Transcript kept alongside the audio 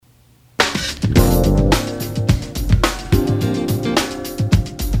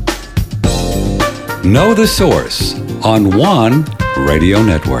Know the Source on One Radio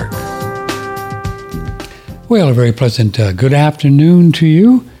Network. Well, a very pleasant good afternoon to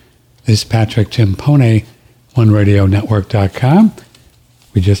you. This is Patrick Timpone, OneRadioNetwork.com.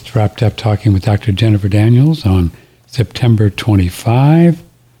 We just wrapped up talking with Dr. Jennifer Daniels on September 25,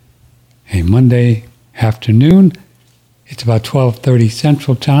 a Monday afternoon. It's about 12:30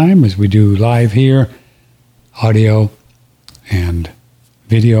 Central Time as we do live here, audio and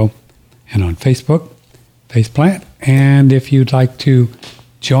video, and on Facebook, Faceplant. And if you'd like to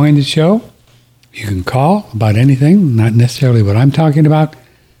join the show, you can call about anything, not necessarily what I'm talking about,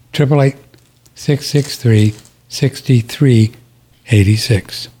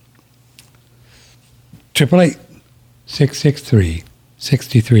 888-663-6386.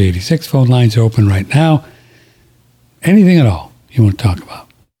 888-663-6386. Phone lines are open right now. Anything at all you want to talk about.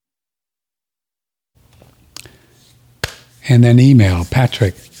 And then email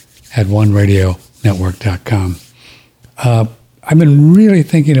patrick@oneradionetwork.com. I've been really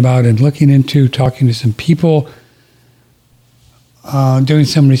thinking about and looking into talking to some people, doing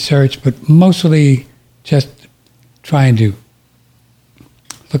some research, but mostly just trying to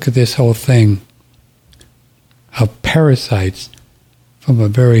look at this whole thing of parasites from a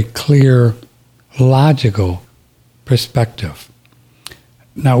very clear, logical perspective.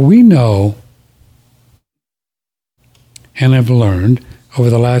 Now, we know and have learned over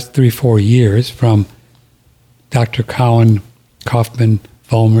the last 3-4 years from Dr. Kaufman,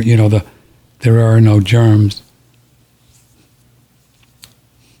 Vollmer, there are no germs,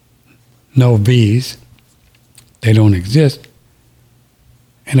 no V's, they don't exist,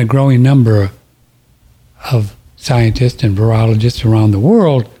 and a growing number of scientists and virologists around the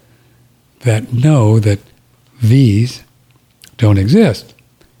world that know that V's don't exist.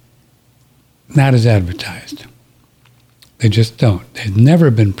 Not as advertised. They just don't. They've never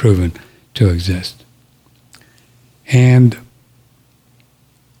been proven to exist. And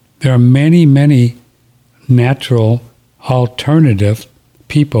there are many, many natural alternative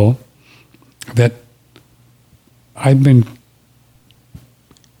people that I've been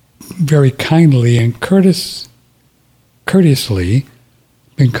very kindly and courteously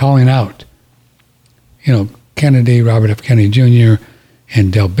been calling out. Kennedy, Robert F. Kennedy Jr.,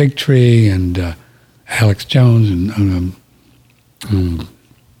 and Del Bigtree, and Alex Jones, and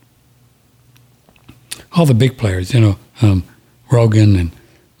all the big players, Rogan and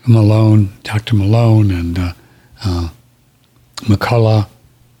Malone, Dr. Malone, and McCullough.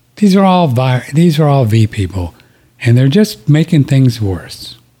 These are all V people, and they're just making things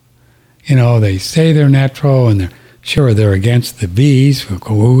worse. They say they're natural, and they're sure they're against the V's.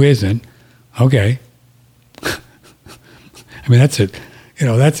 Who isn't? Okay. I mean, that's a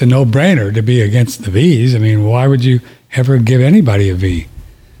no-brainer to be against the V's. I mean, why would you ever give anybody a V?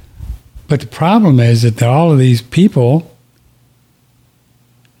 But the problem is that all of these people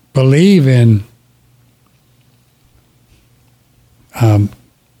believe in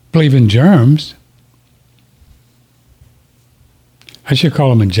germs. I should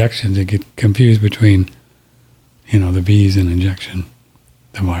call them injections. They get confused between, the V's and injection,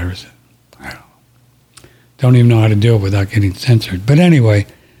 the virus. I don't even know how to do it without getting censored. But anyway,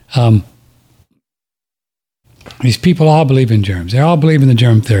 these people all believe in germs. They all believe in the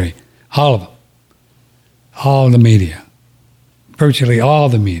germ theory. All of them. All the media. Virtually all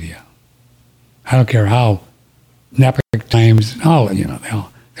the media. I don't care how. Epoch Times, they're all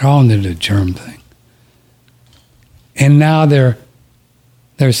into the germ thing. And now they're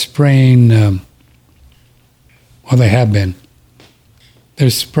spraying, they have been. They're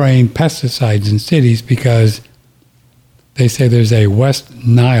spraying pesticides in cities because they say there's a West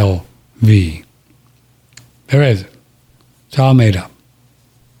Nile V. There isn't. It's all made up.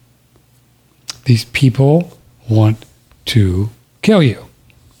 These people want to kill you.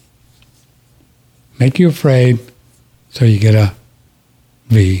 Make you afraid so you get a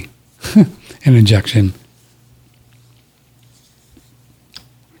V, an injection.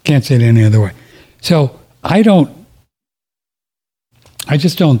 Can't say it any other way. So I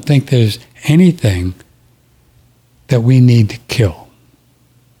just don't think there's anything that we need to kill.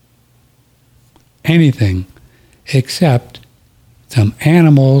 Anything except some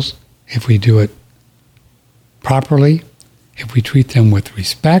animals, if we do it properly, if we treat them with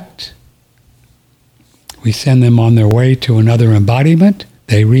respect, we send them on their way to another embodiment,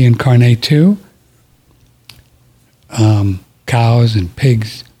 they reincarnate too. Cows and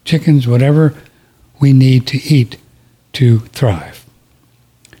pigs, chickens, whatever we need to eat to thrive.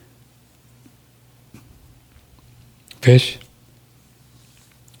 Fish.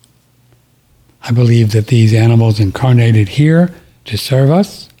 I believe that these animals incarnated here to serve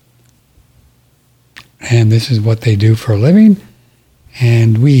us and this is what they do for a living,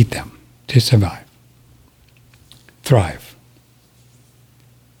 and we eat them to survive, thrive.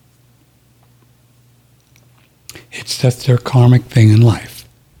 It's just their karmic thing in life.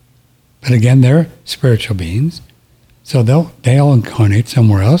 But again, they're spiritual beings, so they'll incarnate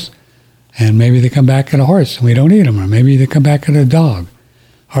somewhere else, and maybe they come back at a horse and we don't eat them, or maybe they come back at a dog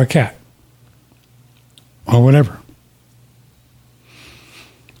or a cat or whatever.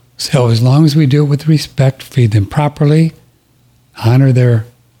 So as long as we do it with respect, feed them properly, honor their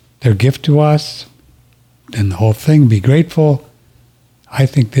gift to us, and the whole thing, be grateful, I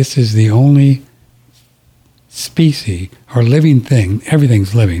think this is the only species or living thing,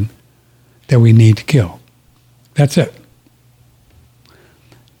 everything's living, that we need to kill. That's it.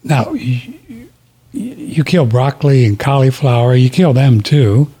 Now, you kill broccoli and cauliflower, you kill them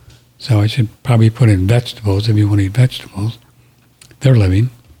too, so I should probably put in vegetables if you want to eat vegetables. They're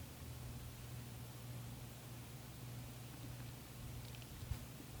living.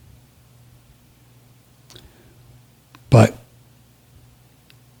 But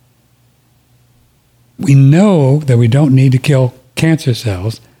we know that we don't need to kill cancer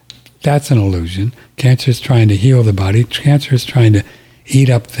cells. That's an illusion. Cancer is trying to heal the body. Cancer is trying to eat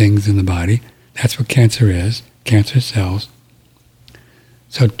up things in the body. That's what cancer is, cancer cells.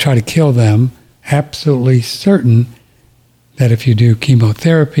 So try to kill them, absolutely certain that if you do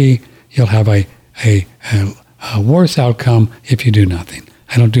chemotherapy, you'll have a worse outcome if you do nothing.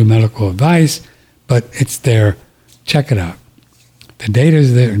 I don't do medical advice, but it's there. Check it out. The data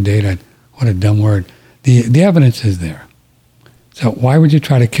is there. Data, what a dumb word. The evidence is there. So why would you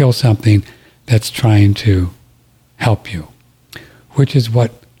try to kill something that's trying to help you? Which is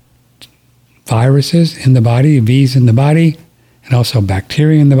what viruses in the body, V's in the body, and also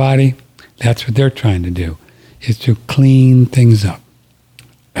bacteria in the body, that's what they're trying to do, is to clean things up.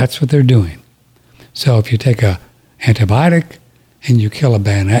 That's what they're doing. So if you take a antibiotic and you kill a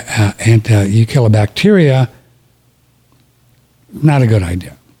bacteria, not a good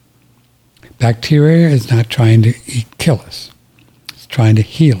idea. Bacteria is not trying to kill us. It's trying to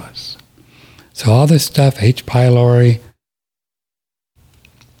heal us. So all this stuff, H. pylori,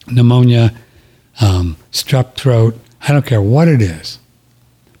 pneumonia, strep throat, I don't care what it is.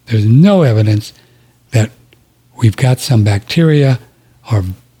 There's no evidence that we've got some bacteria or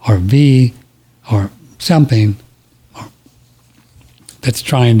V or something that's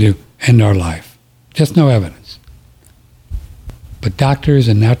trying to end our life. Just no evidence. But doctors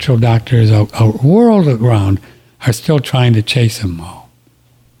and natural doctors, a world around, are still trying to chase them all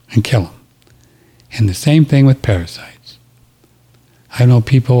and kill them. And the same thing with parasites. I know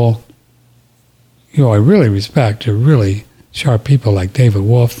people, I really respect, are really sharp people like David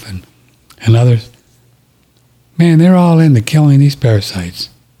Wolf and others. Man, they're all into killing these parasites.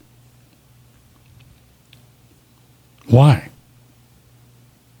 Why?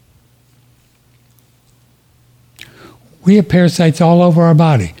 We have parasites all over our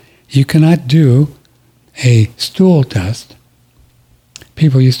body. You cannot do a stool test.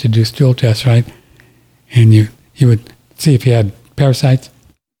 People used to do stool tests, right? And you would see if you had parasites.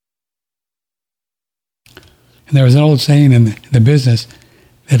 And there was an old saying in the business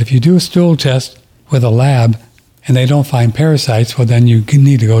that if you do a stool test with a lab and they don't find parasites, well, then you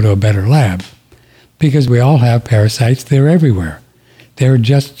need to go to a better lab. Because we all have parasites. They're everywhere. They're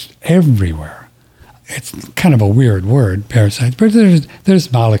just everywhere. It's kind of a weird word, parasites, but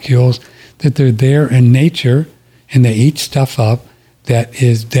there's molecules that they're there in nature, and they eat stuff up that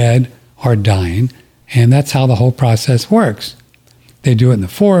is dead or dying, and that's how the whole process works. They do it in the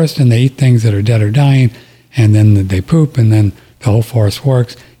forest, and they eat things that are dead or dying, and then they poop, and then the whole forest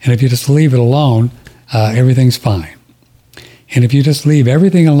works. And if you just leave it alone, everything's fine. And if you just leave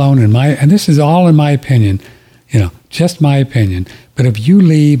everything alone, and this is all in my opinion, just my opinion, but if you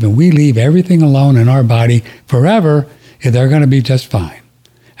leave and we leave everything alone in our body forever, they're going to be just fine.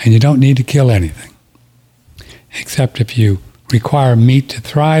 And you don't need to kill anything. Except if you require meat to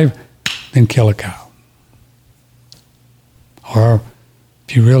thrive, then kill a cow. Or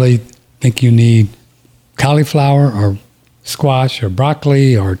if you really think you need cauliflower or squash or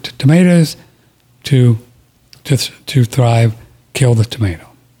broccoli or tomatoes to thrive, kill the tomato.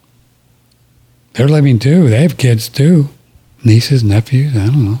 They're living too. They have kids too. Nieces, nephews, I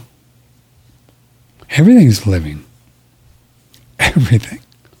don't know. Everything's living. Everything.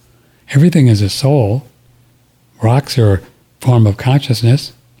 Everything is a soul. Rocks are a form of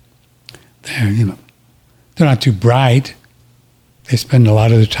consciousness. They're not too bright. They spend a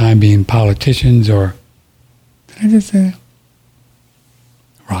lot of their time being politicians or, did I just say that?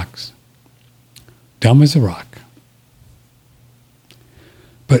 Rocks. Dumb as a rock.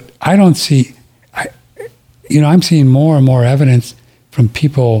 But I don't see, I'm seeing more and more evidence from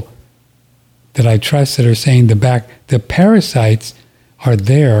people that I trust that are saying the parasites are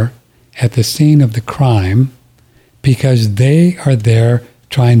there at the scene of the crime because they are there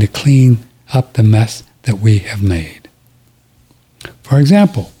trying to clean up the mess that we have made. For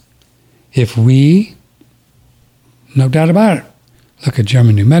example, if we, no doubt about it, look at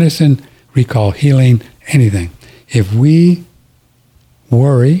German New Medicine, recall healing, anything. If we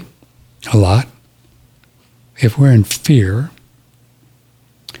worry a lot, if we're in fear,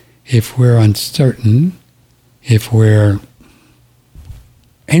 if we're uncertain, if we're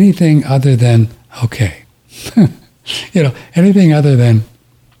anything other than okay, anything other than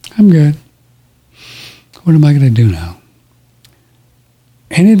I'm good. What am I going to do now?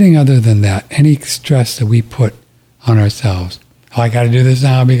 Anything other than that, any stress that we put on ourselves, I got to do this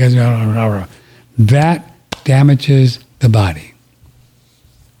now because that damages the body.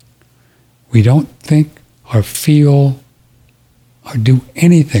 We don't think or feel or do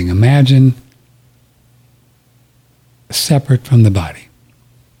anything, imagine, separate from the body.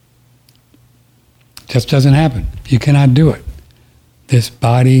 Just doesn't happen. You cannot do it. This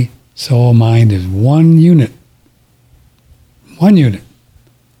body, soul, mind is one unit. One unit.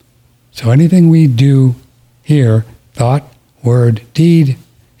 So anything we do here, thought, word, deed,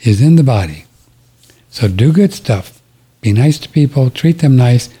 is in the body. So do good stuff. Be nice to people. Treat them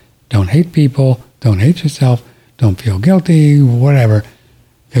nice. Don't hate people. Don't hate yourself. Don't feel guilty, whatever.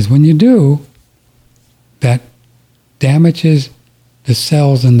 Because when you do, that damages the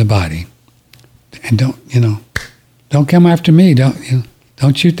cells in the body. And don't come after me.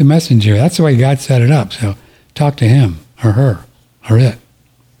 Don't shoot the messenger. That's the way God set it up. So talk to him or her or it.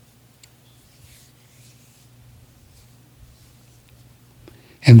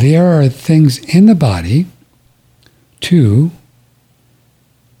 And there are things in the body to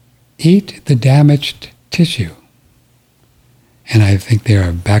eat the damaged tissue. And I think there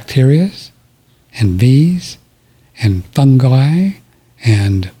are bacteria and bees and fungi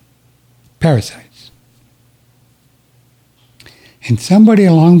and parasites. And somebody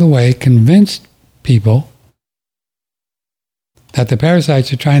along the way convinced people that the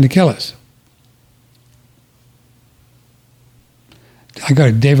parasites are trying to kill us. I go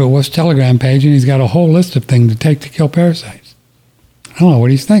to David Wolf's Telegram page and he's got a whole list of things to take to kill parasites. I don't know what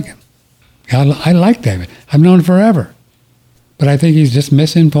he's thinking. I like David. I've known him forever. But I think he's just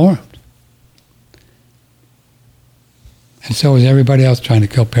misinformed. And so is everybody else trying to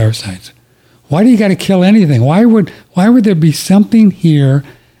kill parasites. Why do you got to kill anything? Why would there be something here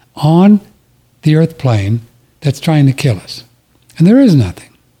on the earth plane that's trying to kill us? And there is nothing.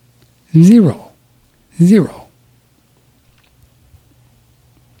 Zero.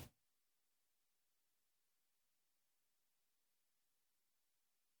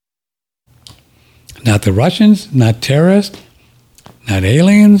 Not the Russians, not terrorists, not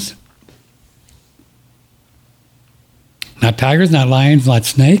aliens, not tigers, not lions, not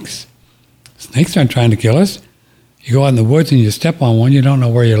snakes. Snakes aren't trying to kill us. You go out in the woods and you step on one, you don't know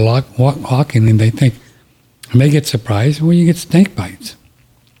where you're walking, and they get surprised when you get snake bites.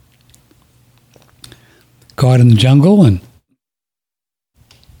 Go out in the jungle and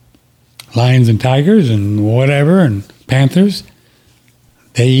lions and tigers and whatever and panthers,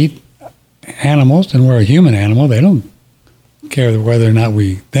 they eat animals, and we're a human animal. They don't care whether or not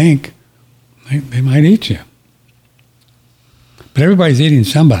we think. They might eat you. But everybody's eating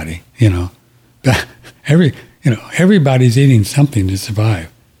somebody, Everybody's eating something to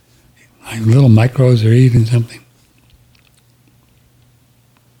survive. Like little microbes are eating something.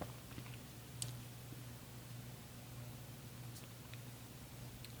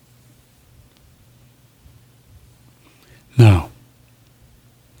 Now,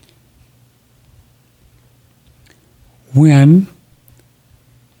 when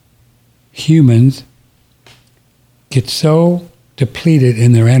humans get so depleted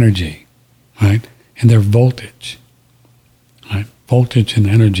in their energy, right, and their voltage, right, voltage and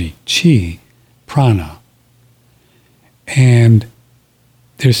energy, chi, prana, and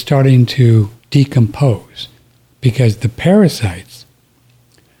they're starting to decompose because the parasites,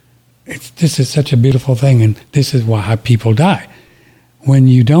 this is such a beautiful thing, and this is how people die. When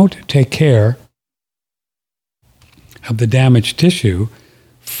you don't take care of the damaged tissue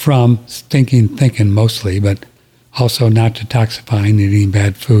from thinking mostly, but also not detoxifying, eating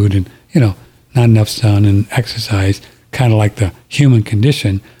bad food, and, not enough sun and exercise, kind of like the human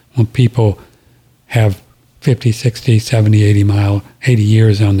condition when people have 50, 60, 70, 80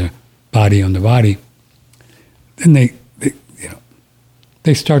 years on the body, then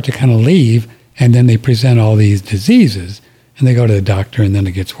they start to kind of leave, and then they present all these diseases, and they go to the doctor, and then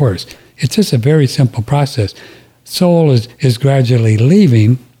it gets worse. It's just a very simple process. Soul is gradually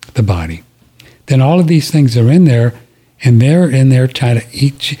leaving the body. Then all of these things are in there, and they're in there trying to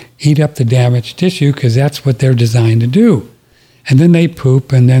eat up the damaged tissue because that's what they're designed to do. And then they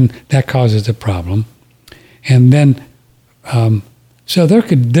poop, and then that causes a problem. And then, so there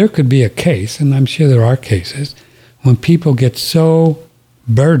could be a case, and I'm sure there are cases, when people get so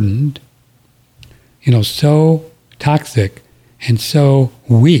burdened, so toxic and so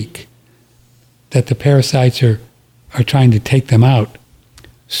weak that the parasites are trying to take them out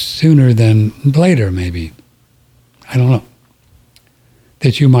sooner than later, maybe. I don't know.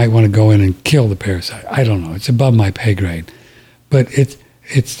 That you might want to go in and kill the parasite. I don't know. It's above my pay grade. But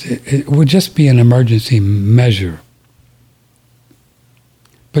it would just be an emergency measure.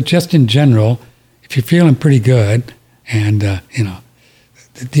 But just in general, if you're feeling pretty good and,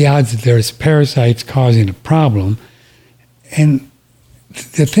 the odds that there's parasites causing a problem, and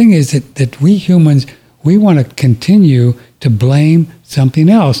the thing is that we humans, we want to continue to blame something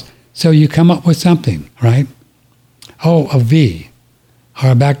else. So you come up with something, right? Oh, a V,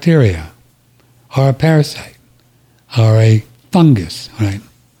 or a bacteria, or a parasite, or a fungus, right?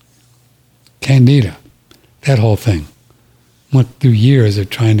 Candida, that whole thing. Went through years of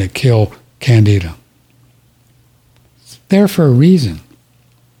trying to kill Candida. It's there for a reason.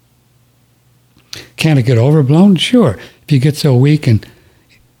 Can it get overblown? Sure. If you get so weak and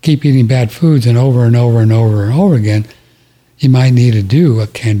keep eating bad foods and over and over and over and over again, you might need to do a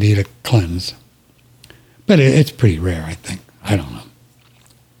Candida cleanse. But it's pretty rare, I think. I don't know.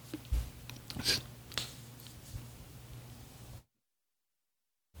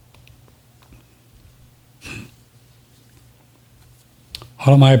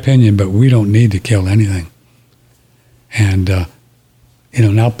 All my opinion, but we don't need to kill anything. And,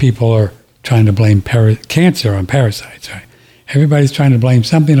 now people are trying to blame cancer on parasites, right? Everybody's trying to blame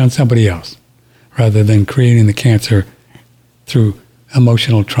something on somebody else rather than creating the cancer through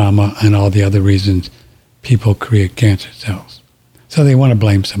emotional trauma and all the other reasons people create cancer cells. So they want to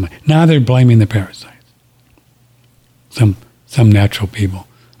blame somebody. Now they're blaming the parasites. Some natural people.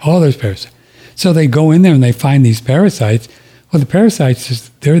 Oh, there's parasites. So they go in there and they find these parasites. Well, the parasites,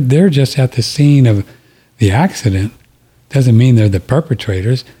 they're just at the scene of the accident. Doesn't mean they're the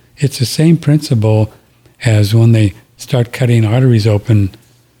perpetrators. It's the same principle as when they start cutting arteries open,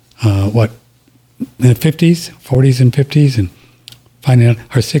 in the 50s, 40s and 50s, and finding out,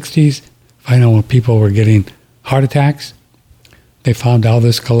 or 60s, finding out when people were getting heart attacks. They found all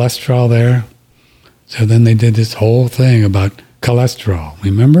this cholesterol there. So then they did this whole thing about cholesterol.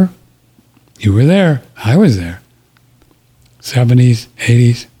 Remember? You were there. I was there. 70s,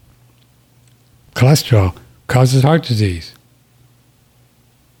 80s. Cholesterol causes heart disease.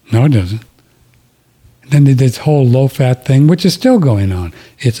 No, it doesn't. And then they did this whole low-fat thing, which is still going on.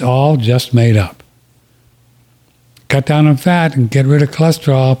 It's all just made up. Cut down on fat and get rid of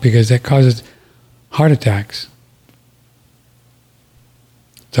cholesterol because that causes heart attacks.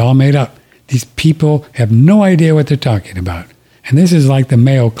 It's all made up. These people have no idea what they're talking about. And this is like the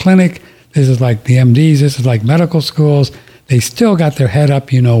Mayo Clinic. This is like the MDs. This is like medical schools. They still got their head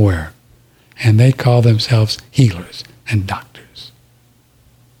up you know where. And they call themselves healers and doctors.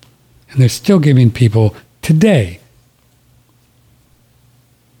 And they're still giving people today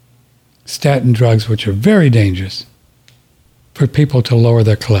statin drugs, which are very dangerous, for people to lower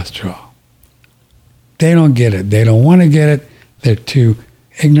their cholesterol. They don't get it. They don't want to get it. They're too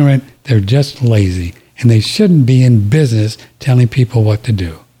ignorant. They're just lazy. And they shouldn't be in business telling people what to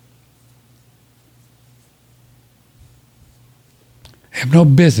do. They have no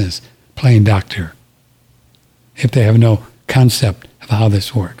business playing doctor if they have no concept of how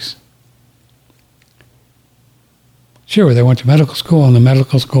this works. Sure, they went to medical school, and the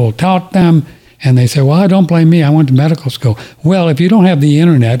medical school taught them, and they say, well, don't blame me, I went to medical school. Well, if you don't have the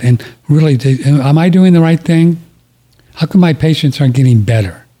internet, and really, am I doing the right thing? How come my patients aren't getting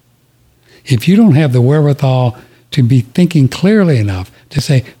better? If you don't have the wherewithal to be thinking clearly enough to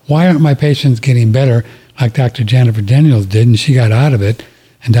say, why aren't my patients getting better, like Dr. Jennifer Daniels did, and she got out of it,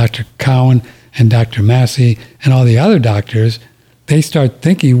 and Dr. Cowan and Dr. Massey and all the other doctors, they start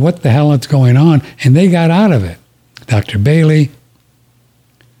thinking, what the hell is going on, and they got out of it. Dr. Bailey.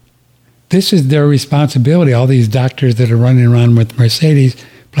 This is their responsibility, all these doctors that are running around with Mercedes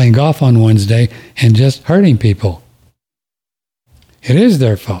playing golf on Wednesday and just hurting people. It is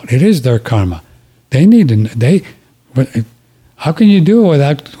their fault. It is their karma. They need to, how can you do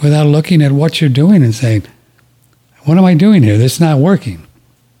it without looking at what you're doing and saying, what am I doing here? This is not working.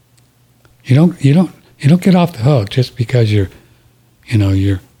 You don't get off the hook just because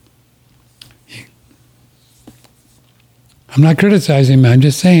I'm not criticizing him. I'm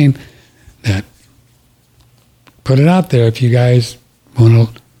just saying that put it out there if you guys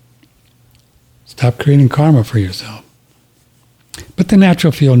want to stop creating karma for yourself. But the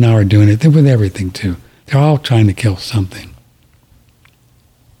natural field now are doing it. They're with everything too. They're all trying to kill something.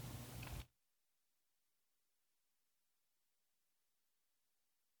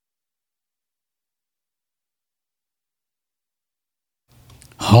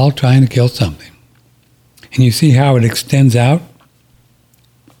 All trying to kill something. And you see how it extends out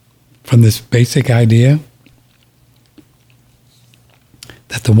from this basic idea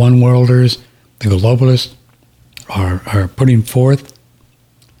that the one-worlders, the globalists, are putting forth.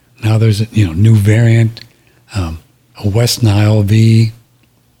 Now there's a new variant, a West Nile V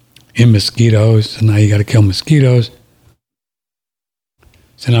in mosquitoes, and now you got to kill mosquitoes.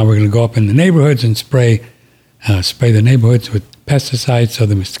 So now we're going to go up in the neighborhoods and spray the neighborhoods with pesticides so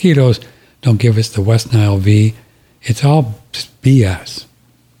the mosquitoes don't give us the West Nile V. It's all just BS.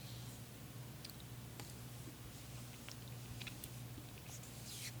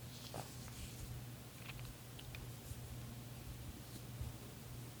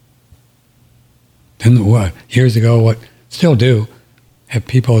 Then what? Years ago, what still do have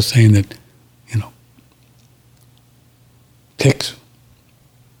people saying that, ticks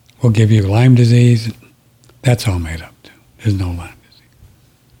will give you Lyme disease. That's all made up too. There's no Lyme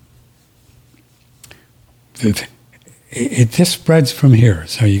disease. It just spreads from here.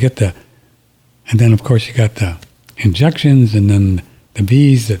 So you get and then of course you got the injections, and then the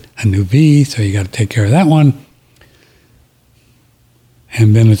V's, a new V, so you got to take care of that one.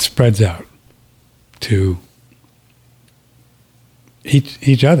 And then it spreads out to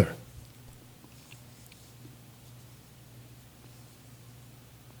each other.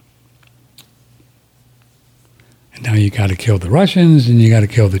 And now you got to kill the Russians, and you got to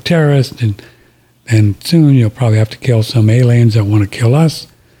kill the terrorists, and soon you'll probably have to kill some aliens that want to kill us,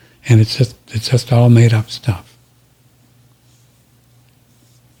 and it's just all made up stuff.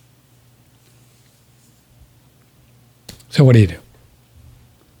 So what do?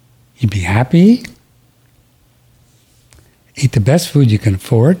 You be happy. Eat the best food you can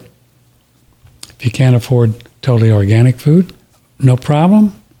afford. If you can't afford totally organic food, no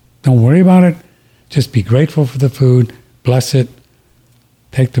problem. Don't worry about it. Just be grateful for the food. Bless it.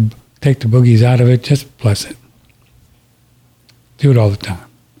 Take the boogies out of it. Just bless it. Do it all the time.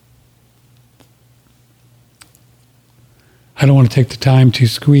 I don't want to take the time to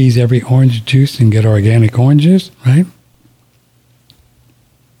squeeze every orange juice and get organic oranges, right?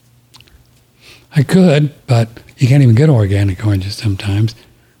 I could, but you can't even get organic oranges sometimes.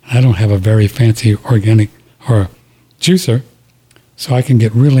 I don't have a very fancy organic or juicer, so I can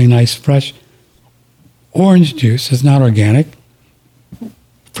get really nice, fresh orange juice. It's not organic,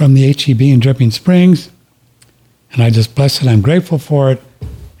 from the HEB in Dripping Springs, and I just bless it. I'm grateful for it,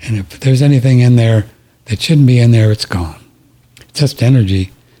 and if there's anything in there that shouldn't be in there, it's gone. It's just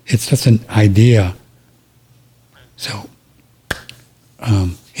energy. It's just an idea. So,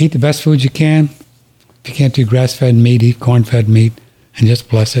 eat the best food you can. If you can't do grass-fed meat, eat corn-fed meat, and just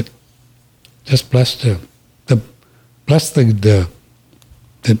bless it. Just bless the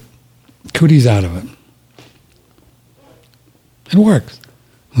cooties out of it. It works.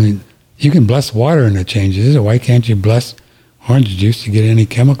 I mean, you can bless water and it changes it. Why can't you bless orange juice to get any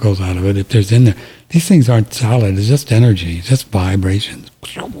chemicals out of it if there's in there? These things aren't solid. It's just energy. It's just vibrations.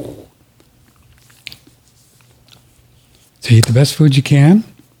 So eat the best food you can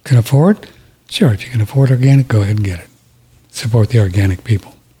afford. Sure, if you can afford organic, go ahead and get it. Support the organic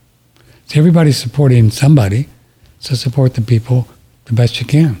people. So everybody's supporting somebody, so support the people the best you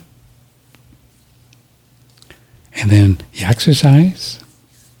can. And then you exercise,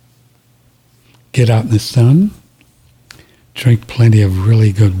 get out in the sun, drink plenty of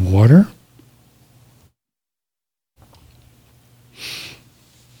really good water.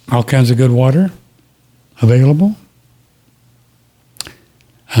 All kinds of good water available.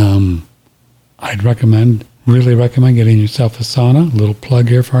 I'd really recommend getting yourself a sauna. A little plug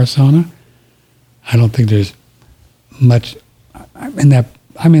here for our sauna. I don't think there's much. I'm in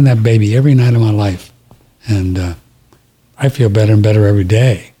that baby every night of my life, and I feel better and better every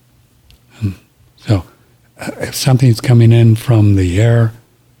day. So if something's coming in from the air,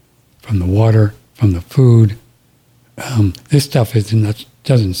 from the water, from the food, this stuff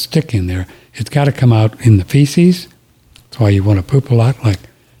doesn't stick in there. It's got to come out in the feces. That's why you want to poop a lot, like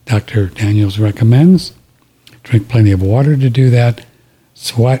Dr. Daniels recommends. Drink plenty of water to do that.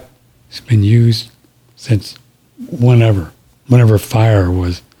 Sweat has been used since whenever fire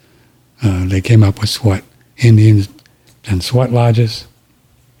was, they came up with sweat. Indians and sweat lodges.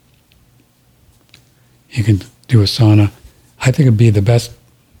 You can do a sauna. I think it'd be the best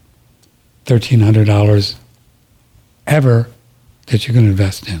 $1,300 ever that you can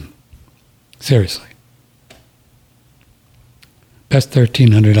invest in. Seriously. Best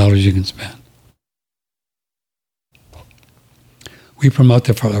 $1,300 you can spend. We promote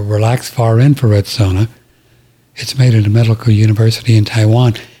the relaxed far infrared sauna. It's made at a medical university in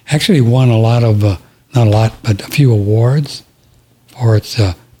Taiwan. Actually won a lot of, not a lot, but a few awards for its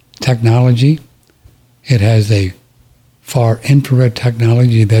technology. It has a far infrared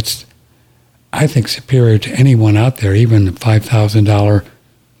technology that's, I think, superior to anyone out there, even the $5,000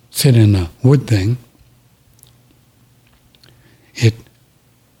 sit in a wood thing.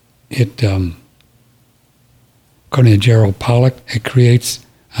 According to Gerald Pollack, it creates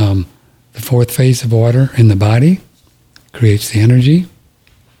the fourth phase of water in the body, creates the energy.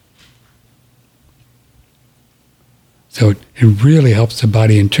 So it really helps the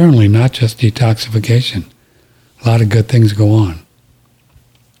body internally, not just detoxification. A lot of good things go on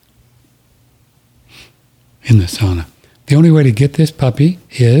in the sauna. The only way to get this puppy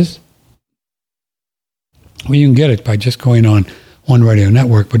is, well, you can get it by just going on One Radio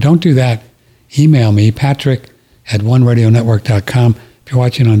Network, but don't do that. Email me, patrick@oneradionetwork.com. If you're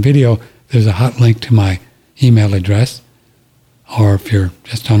watching on video, there's a hot link to my email address. Or if you're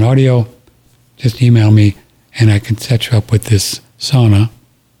just on audio, just email me and I can set you up with this sauna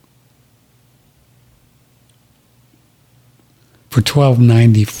for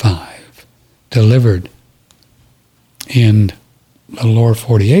 $12.95, delivered in the lower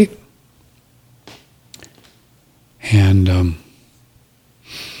 48. And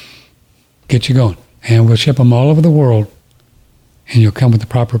get you going. And we'll ship them all over the world, and you'll come with the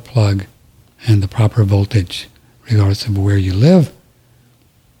proper plug and the proper voltage, regardless of where you live.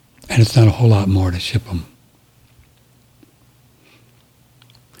 And it's not a whole lot more to ship them.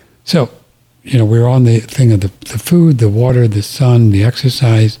 So, we're on the thing of the food, the water, the sun, the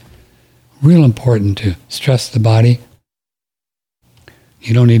exercise. Real important to stress the body.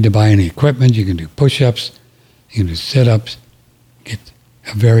 You don't need to buy any equipment. You can do push-ups. You can do sit-ups. Get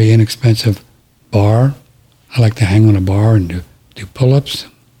a very inexpensive bar. I like to hang on a bar and do pull-ups.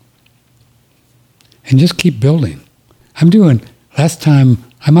 And just keep building. Last time,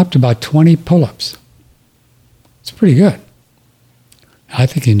 I'm up to about 20 pull-ups. It's pretty good. I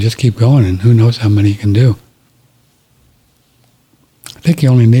think you can just keep going, and who knows how many you can do. I think you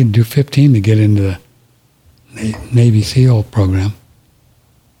only need to do 15 to get into the Navy SEAL program.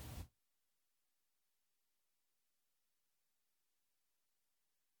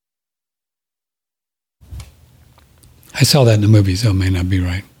 I saw that in the movie, so it may not be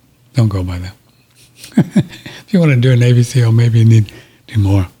right. Don't go by that. If you want to do a Navy SEAL, maybe you need to do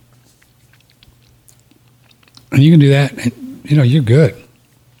more. And you can do that, and, you're good.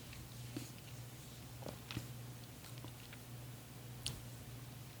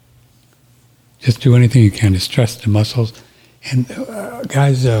 Just do anything you can to stress the muscles. And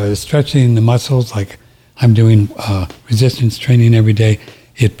guys, stretching the muscles, like I'm doing resistance training every day,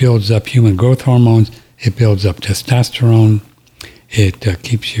 it builds up human growth hormones. It builds up testosterone. It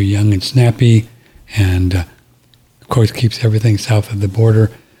keeps you young and snappy, and of course keeps everything south of the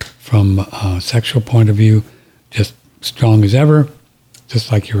border from a sexual point of view just strong as ever,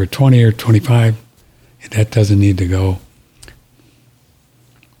 just like you were 20 or 25. That doesn't need to go.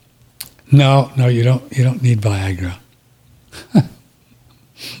 No, you don't need Viagra. You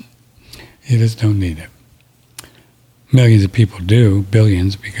just don't need it. Millions of people do,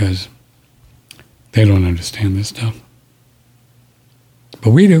 billions, because they don't understand this stuff. But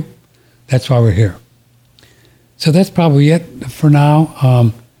we do. That's why we're here. So that's probably it for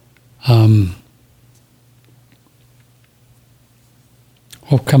now.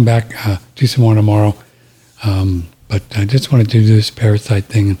 We'll come back, do some more tomorrow. But I just wanted to do this parasite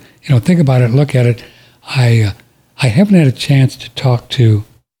thing. And, think about it, look at it. I haven't had a chance to talk to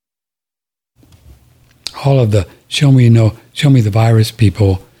all of the show me the virus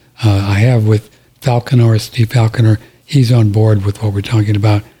people. I have with Steve Falconer. He's on board with what we're talking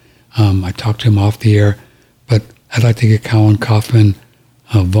about. I talked to him off the air, but I'd like to get Colin Kaufman,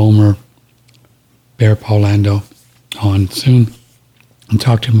 Volmer, Bear Paulando on soon and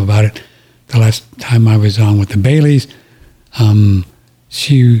talk to him about it. The last time I was on with the Baileys,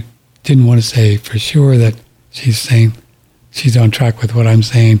 she didn't want to say for sure that she's saying she's on track with what I'm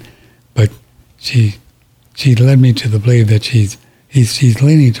saying, but she led me to the belief that she's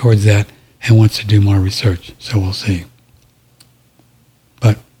leaning towards that and wants to do more research. So we'll see.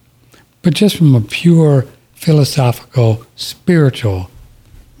 But just from a pure philosophical, spiritual,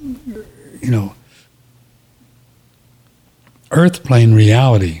 earth plane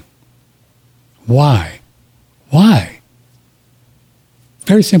reality, why?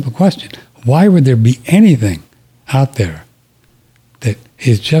 Very simple question. Why would there be anything out there that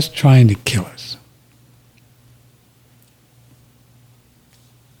is just trying to kill us?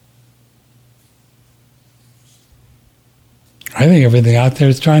 I think everything out there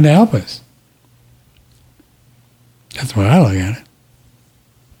is trying to help us. That's the way I look at it.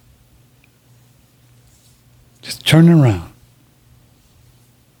 Just turn it around.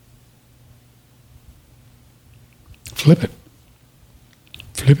 Flip it.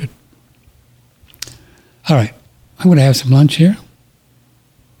 Flip it. All right. I'm going to have some lunch here.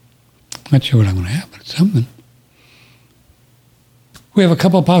 Not sure what I'm going to have, but it's something. We have a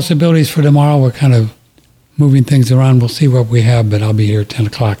couple of possibilities for tomorrow. We're kind of moving things around. We'll see what we have, but I'll be here at 10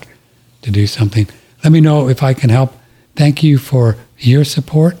 o'clock to do something. Let me know if I can help. Thank you for your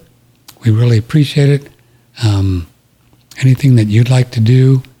support. We really appreciate it. Anything that you'd like to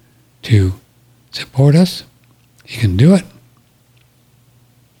do to support us, you can do it.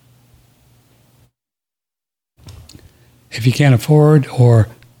 If you can't afford or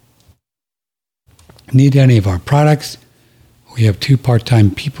need any of our products, we have 2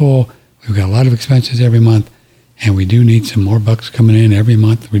 part-time people. We've got a lot of expenses every month, and we do need some more bucks coming in every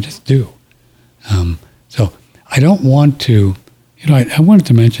month. We just do. So I don't want to, I wanted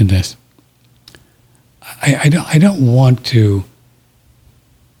to mention this. I don't want to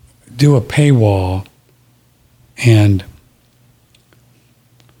do a paywall and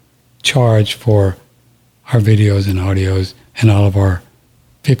charge for our videos and audios and all of our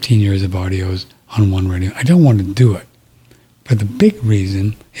 15 years of audios on one radio. I don't want to do it. For the big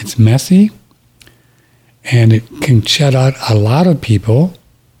reason, it's messy and it can shut out a lot of people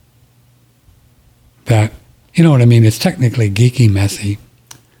that, you know what I mean, it's technically geeky messy.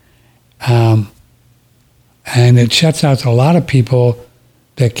 And it shuts out a lot of people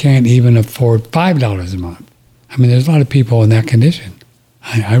that can't even afford $5 a month. I mean, there's a lot of people in that condition.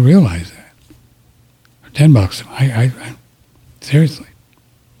 I realize that. Or $10. I seriously.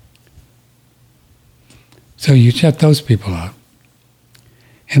 So you shut those people out.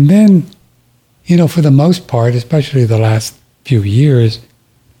 And then, for the most part, especially the last few years,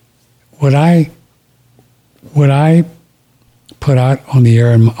 what I put out on the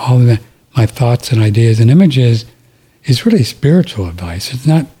air and all of my thoughts and ideas and images is really spiritual advice. It's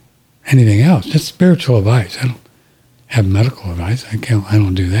not anything else. Just spiritual advice. I don't have medical advice. I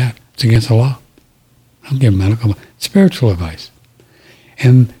don't do that. It's against the law. I don't give medical advice. Spiritual advice.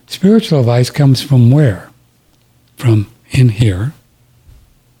 And spiritual advice comes from where? From in here.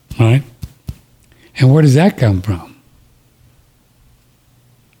 Right? And where does that come from?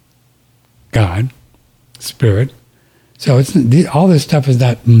 God, Spirit. So it's all this stuff is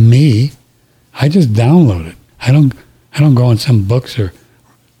not me. I just download it. I don't go on some books or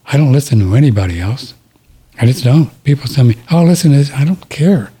I don't listen to anybody else. I just don't. People tell me, "Oh, listen to this." I don't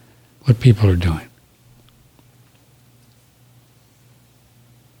care what people are doing.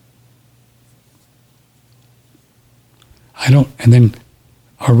 And then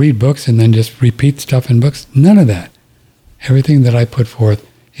I'll read books and then just repeat stuff in books. None of that. Everything that I put forth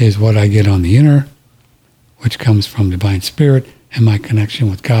is what I get on the inner, which comes from Divine Spirit and my connection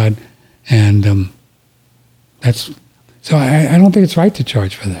with God. And so I don't think it's right to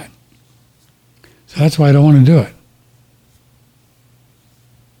charge for that. So that's why I don't want to do it.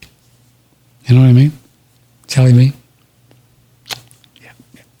 You know what I mean? Telling me? Yeah.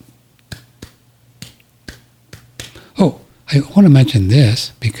 Oh, I want to mention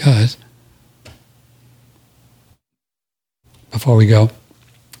this because before we go,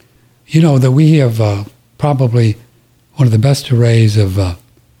 that we have probably one of the best arrays of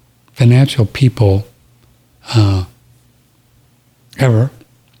financial people ever.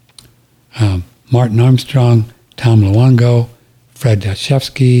 Martin Armstrong, Tom Luongo, Fred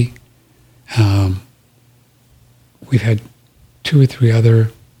Dashevsky. We've had 2 or 3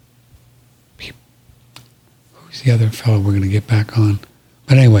 other people. Who's the other fellow we're going to get back on?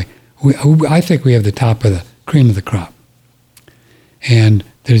 But anyway, I think we have the top of the cream of the crop. And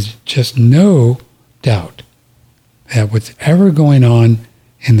there's just no doubt that what's ever going on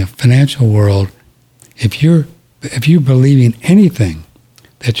in the financial world, if you believe in anything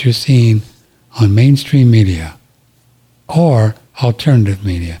that you're seeing on mainstream media or alternative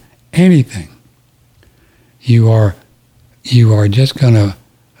media, anything, you are just going to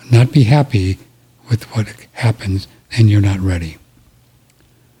not be happy with what happens and you're not ready.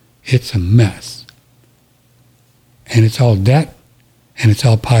 It's a mess. And it's all debt and it's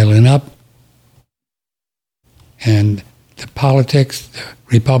all piling up. And the politics, the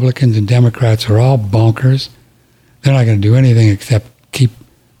Republicans and Democrats are all bonkers. They're not going to do anything except keep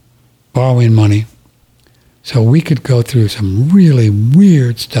borrowing money. So we could go through some really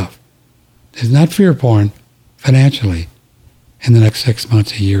weird stuff There's not fear porn financially in the next 6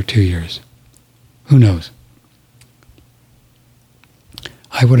 months, a year, 2 years. Who knows?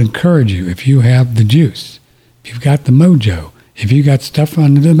 I would encourage you, if you have the juice, if you've got the mojo, if you got stuff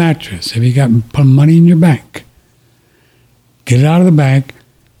under the mattress, if you got money in your bank, get it out of the bank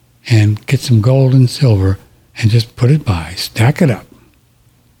and get some gold and silver and just put it by. Stack it up.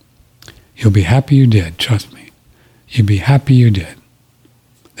 You'll be happy you did, trust me. You'll be happy you did.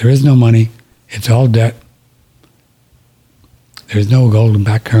 There is no money. It's all debt. There's no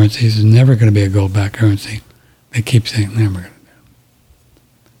gold-backed currencies. There's never going to be a gold-backed currency. They keep saying never going to do it.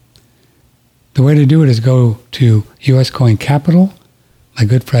 The way to do it is go to U.S. Coin Capital. My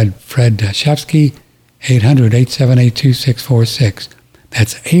good friend Fred Shefsky, 800-878-2646.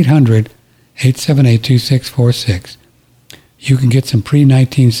 That's 800-878-2646. You can get some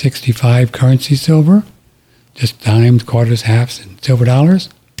pre-1965 currency silver, just dimes, quarters, halves, and silver dollars.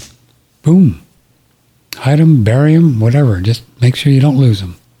 Boom. Hide them, bury them, whatever. Just make sure you don't lose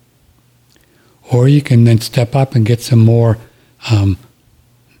them. Or you can then step up and get some more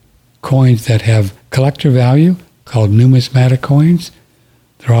coins that have collector value, called numismatic coins.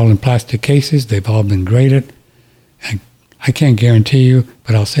 They're all in plastic cases. They've all been graded. And I can't guarantee you,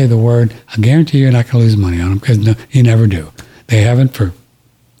 but I'll say the word. I guarantee you're not going to lose money on them because no, you never do. They haven't for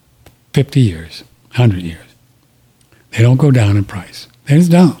 50 years, 100 years. They don't go down in price. They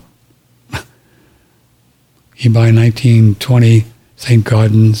just don't. You buy 1920 St.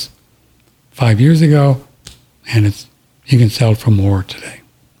 Gaudens 5 years ago, and you can sell it for more today.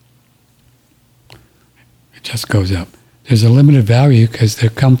 It just goes up. There's a limited value because they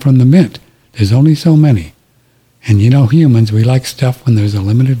come from the mint. There's only so many. And you know humans, we like stuff when there's a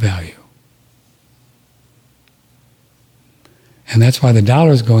limited value. And that's why the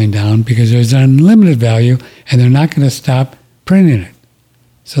dollar's going down, because there's an unlimited value and they're not going to stop printing it.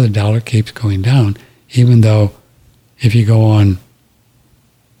 So the dollar keeps going down, even though if you go on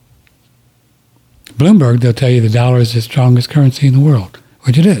Bloomberg, they'll tell you the dollar is the strongest currency in the world,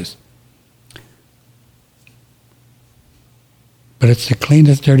 which it is. But it's the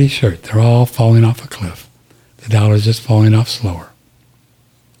cleanest dirty shirt. They're all falling off a cliff. The dollar's just falling off slower.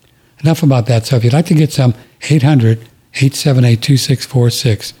 Enough about that. So if you'd like to get some,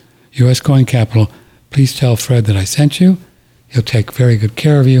 800-878-2646, U.S. Coin Capital, please tell Fred that I sent you. He'll take very good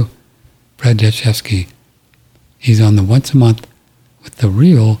care of you. Fred Deshevsky. He's on the once a month with the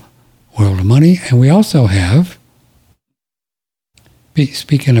real World of Money. And we also have,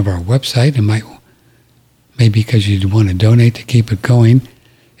 speaking of our website, it might, maybe because you want to donate to keep it going,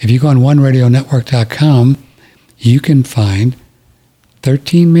 if you go on oneradionetwork.com, you can find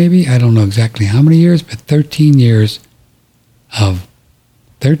 13 maybe, I don't know exactly how many years, but 13 years of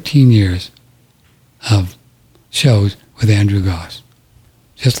shows with Andrew Goss.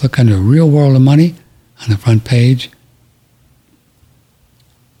 Just look under Real World of Money on the front page.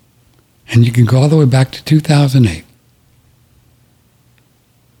 And you can go all the way back to 2008.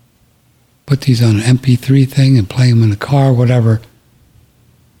 Put these on an MP3 thing and play them in the car, whatever.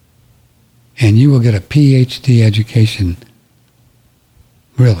 And you will get a PhD education,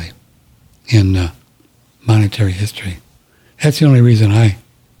 really, in monetary history. That's the only reason I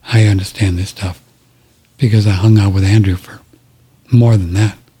understand this stuff, because I hung out with Andrew for more than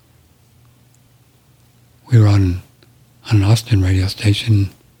that. We were on an Austin radio station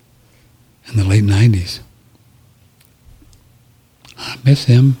in the late 90s. I miss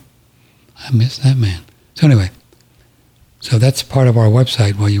him. I miss that man. So anyway, so that's part of our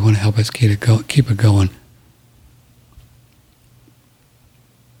website while you want to help us keep it going.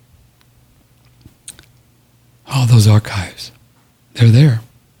 All those archives, they're there.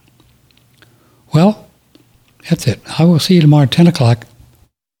 Well, that's it. I will see you tomorrow at 10 o'clock.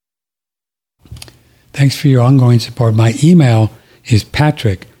 Thanks for your ongoing support. My email is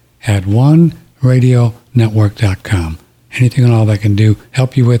patrick@oneradionetwork.com. Anything and all that I can do,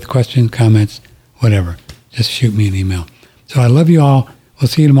 help you with, questions, comments, whatever. Just shoot me an email. So I love you all. We'll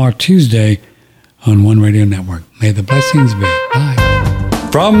see you tomorrow, Tuesday, on One Radio Network. May the blessings be. Bye.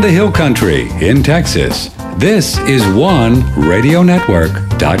 From the Hill Country in Texas, this is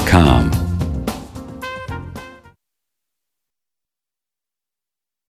OneRadioNetwork.com.